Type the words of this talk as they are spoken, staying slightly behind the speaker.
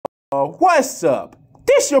What's up?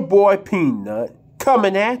 This your boy Peanut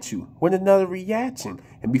coming at you with another reaction.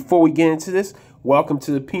 And before we get into this, welcome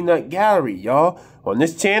to the Peanut Gallery, y'all. On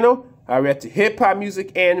this channel, I react to hip-hop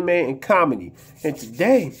music, anime, and comedy. And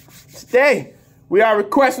today, we are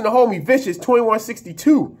requesting the homie Vicious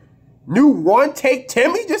 2162. New WunTayk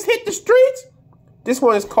Timmy just hit the streets. This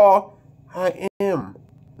one is called I Am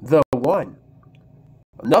the One.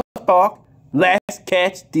 Enough talk, let's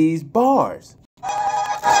catch these bars.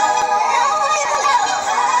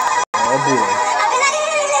 Oh boy.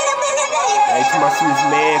 Every time I see this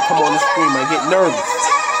man come on the screen, I get nervous.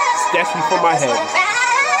 That's before my head.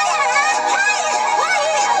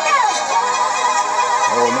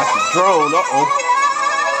 Oh, not the drone. Uh-oh.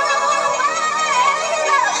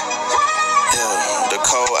 Yeah, the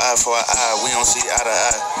cold eye for an eye, we don't see eye to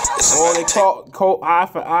eye. Oh, they call cold eye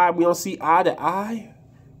for eye, we don't see eye to eye?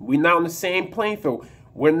 We not on the same playing field.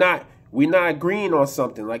 We're not agreeing on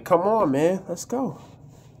something. Like, come on, man. Let's go.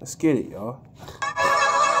 Let's get it, y'all. Yeah,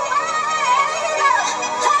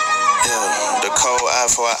 the cold eye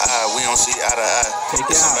for an eye, we don't see eye to eye.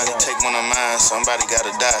 If somebody take one of mine, somebody gotta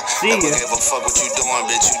die. Never give a fuck what you doing,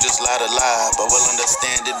 bitch. You just lie to lie. But we'll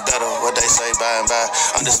understand it better. What they say by and by.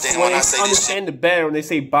 Understand when I say this shit. Understand it better when they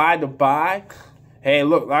say bye to bye. Hey,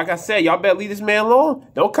 look, like I said, y'all better leave this man alone.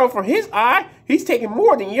 Don't come from his eye. He's taking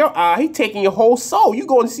more than your eye. He's taking your whole soul. You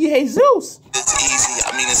going to see Jesus. It's easy.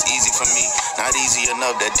 I mean, it's easy for me. Not easy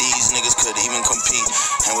enough that these niggas could even compete.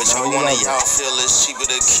 And whichever one of y'all feel is cheaper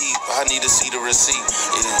to keep, I need to see the receipt.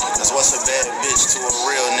 Because what's a bad bitch to a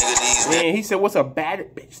real nigga these days? Man, he said, what's a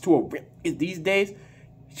bad bitch to a real these days?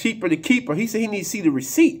 Cheaper to keep her. He said he needs to see the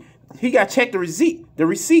receipt. He got to check the receipt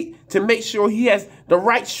to make sure he has the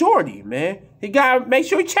right shorty, man. He got to make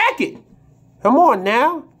sure he check it. Come on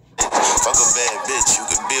now. Fuck a bad bitch. You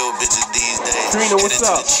can build bitches these days. Trina, what's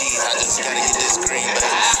up? I just got to get this green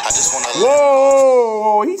back. I just want to...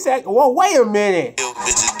 Whoa, he said, whoa, wait a minute. Build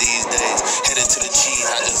bitches these days. Headed to the cheese.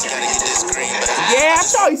 I just got to get this green back. Yeah, I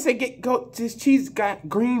thought he said this cheese got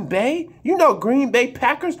Green Bay. You know Green Bay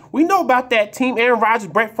Packers. We know about that team. Aaron Rodgers,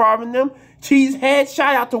 Brett Favre and them. Cheesehead,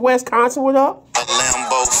 shout out to Wisconsin, what up? A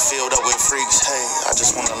Lambo filled up with freaks, hey, I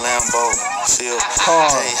just want a Lambo filled.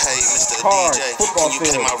 Hey, Mr. DJ, can you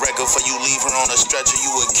play my record for you leave her on a stretcher? You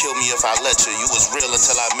would kill me if I let you. You was real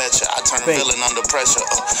until I met you. I turned villain under pressure.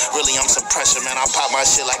 Really, I'm some pressure, man. I pop my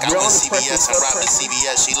shit like I was CBS and robbed the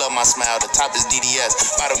CBS. She love my smile. The top is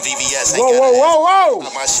DDS, bottom VVS. Whoa.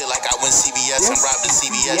 Pop my shit like I went CBS and robbed the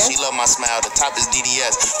CBS. She love my smile. The top is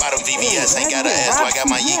DDS, bottom VVS. Ain't got an ass, so I got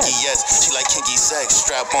my Yeeky yes. She like kinky sex,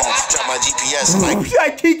 strap on, drop my GPS. Like, you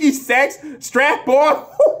like kinky sex, strap on.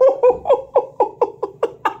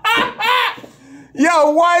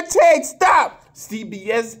 Yo, WunTayk, stop.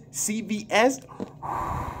 CVS.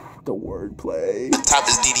 The wordplay. Top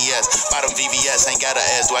is DDS, bottom VVS. Ain't got an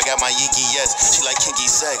ass, do I got my Yeeky yes. She like kinky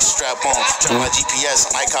sex, strap on, drop my GPS.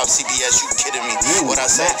 I'm like cop CBS, you kidding me? What I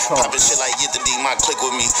say? Poppin' shit like get the D, my click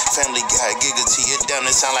with me. Family guy, Giga T, it damn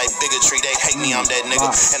it sound like bigotry. They hate me, I'm that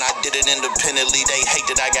nigga. And I did it independently, they hate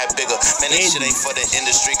that I got bigger. Man, this shit ain't for the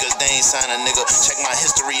industry, cause they ain't sign a nigga. Check my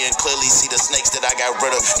history and clearly see the snakes that I got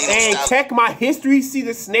rid of. Hey, check my history, see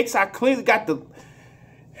the snakes, I clearly got the...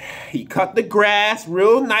 He cut the grass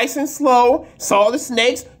real nice and slow, saw the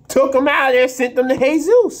snakes, took them out of there, sent them to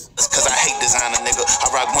Jesus. Cause I hate designer, nigga. I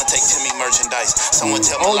rock WunTayk Timmy merchandise. Someone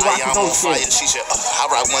tell me like I'm on fire. She should, I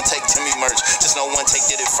rock WunTayk Timmy merch. Just know WunTayk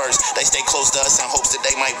did it first. They stay close to us in hopes that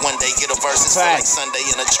they might one day get a verse. It's feel like Sunday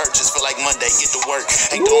in the church. It's feel like Monday get to work.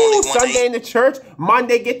 Ain't the only one Sunday in the church,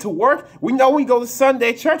 Monday get to work. We know when we go to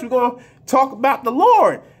Sunday church, we're going to talk about the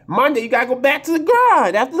Lord. Monday, you got to go back to the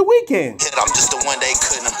grind after the weekend. I'm just the one they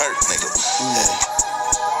couldn't hurt, nigga.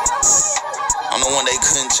 I'm the one they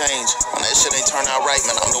couldn't change. When that shit ain't turn out right,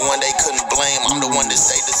 man, I'm the one they couldn't blame. I'm the one that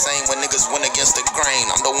stayed the same when niggas went against the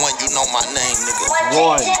grain. I'm the one, you know my name, nigga.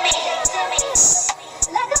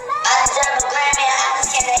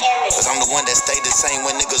 Cause I'm the one that stayed the same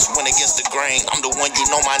when niggas went against the grain. I'm the one, you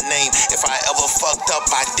know my name. If I ever fucked up,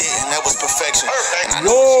 I didn't. That was perfection.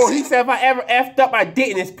 Whoa, he said if I ever effed up, I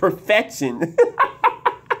didn't. It's perfection.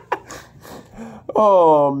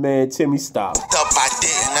 Oh man, Timmy, stop. I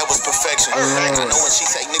didn't. That was perfection. And I know when she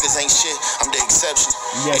say niggas ain't shit, I'm the exception.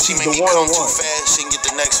 Yeah, if she make me come too fast, she can get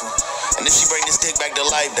the next one. And if she bring this dick back to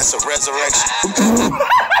life, that's a resurrection.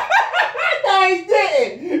 No, he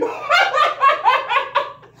didn't.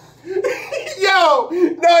 Yo,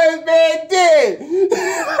 no, this man did.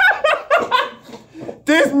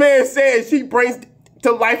 This man said she brings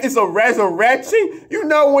to life. It's a resurrection. You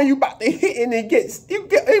know when you about to hit and it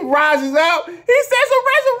rises out. He says a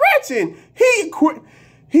resurrection.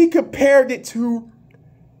 He compared it to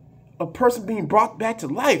a person being brought back to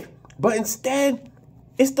life. But instead,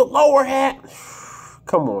 it's the lower half.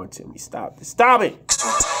 Come on, Timmy, stop it. Stop it.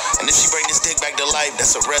 And if she bring this dick back to life,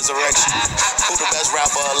 that's a resurrection. Who the best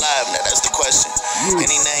rapper alive? Now that's the question.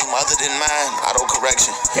 Any name other than mine, auto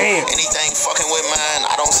correction. Damn. Anything fucking with mine,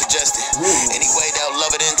 I don't suggest it. Anyway, they'll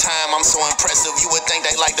love it in time. I'm so impressive. You would think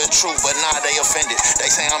they like the truth, but nah, they offended.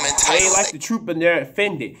 They say I'm entitled. They like the truth, but they're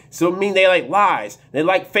offended. So it means they like lies. They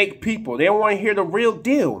like fake people. They don't want to hear the real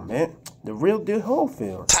deal, man. The real deal whole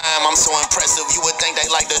film. I'm so impressive. You would think they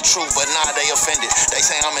like the truth, but nah, they offended. They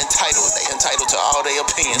say I'm entitled. They entitled to all their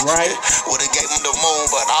opinions. Right. Would've gave them the moon,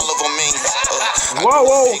 but all of them mean.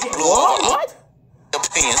 Whoa. What?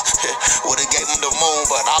 Opinions. Would've gave them the moon,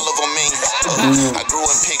 but all of them mean. I grew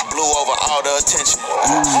and picked blue over all the attention.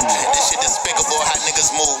 This shit despicable how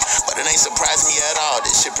niggas move, but it ain't surprised me at all.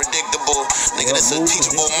 This shit predictable. Nigga, this a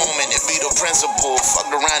teachable moment. It be the principle.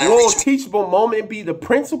 Fucked around and reach me. Teachable moment be the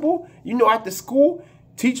principle. You know, at the school,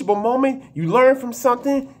 teachable moment. You learn from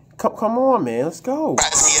something. Come on, man. Let's go.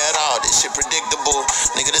 Surprised me at all. This shit predictable.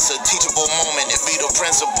 Nigga, this a teachable moment. It be the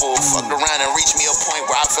principle. Fucked around and reach me a point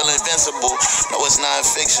where I feel invincible. No, it's not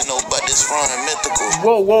fictional, but it's run mythical.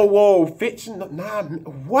 Whoa. Fictional? Nah,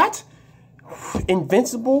 what?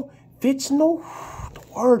 Invincible? Fictional? The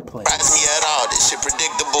wordplay. Surprised me at all. This shit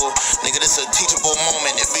predictable. Nigga, this a teachable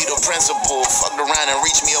moment. It be the principle. Fucked around and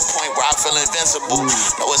reach me a point where I feel invincible.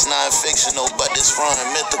 No, it's not fictional, but it's run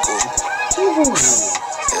mythical.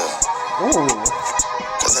 Yeah.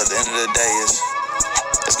 Cause at the end of the day,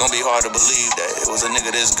 it's gonna be hard to believe that it was a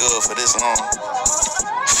nigga this good for this long.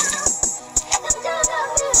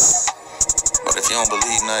 But if you don't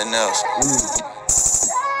believe nothing else,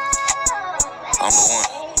 I'm the one.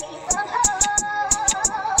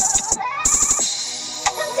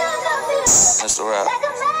 That's the rap.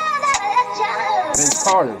 Vince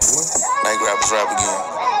Carter, boy. Make rappers rap again.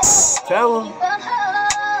 Tell him.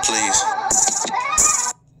 Please.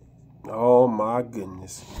 Oh my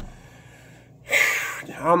goodness.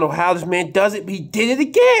 I don't know how this man does it, but he did it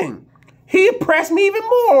again. He impressed me even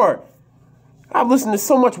more. I've listened to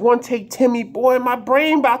so much WunTayk Timmy, boy, my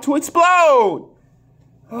brain about to explode.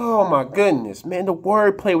 Oh my goodness, man, the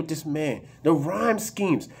wordplay with this man, the rhyme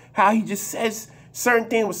schemes, how he just says certain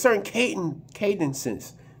things with certain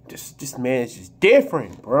cadences. This man is just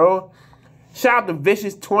different, bro. Shout out to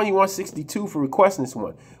Vicious2162 for requesting this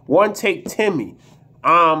one. WunTayk Timmy,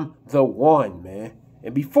 I'm the one, man.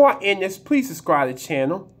 And before I end this, please subscribe to the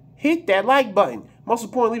channel. Hit that like button. Most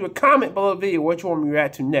importantly, leave a comment below the video what you want me to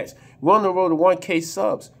react to next. We're on the road to 1K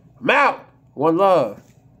subs. I'm out. One love.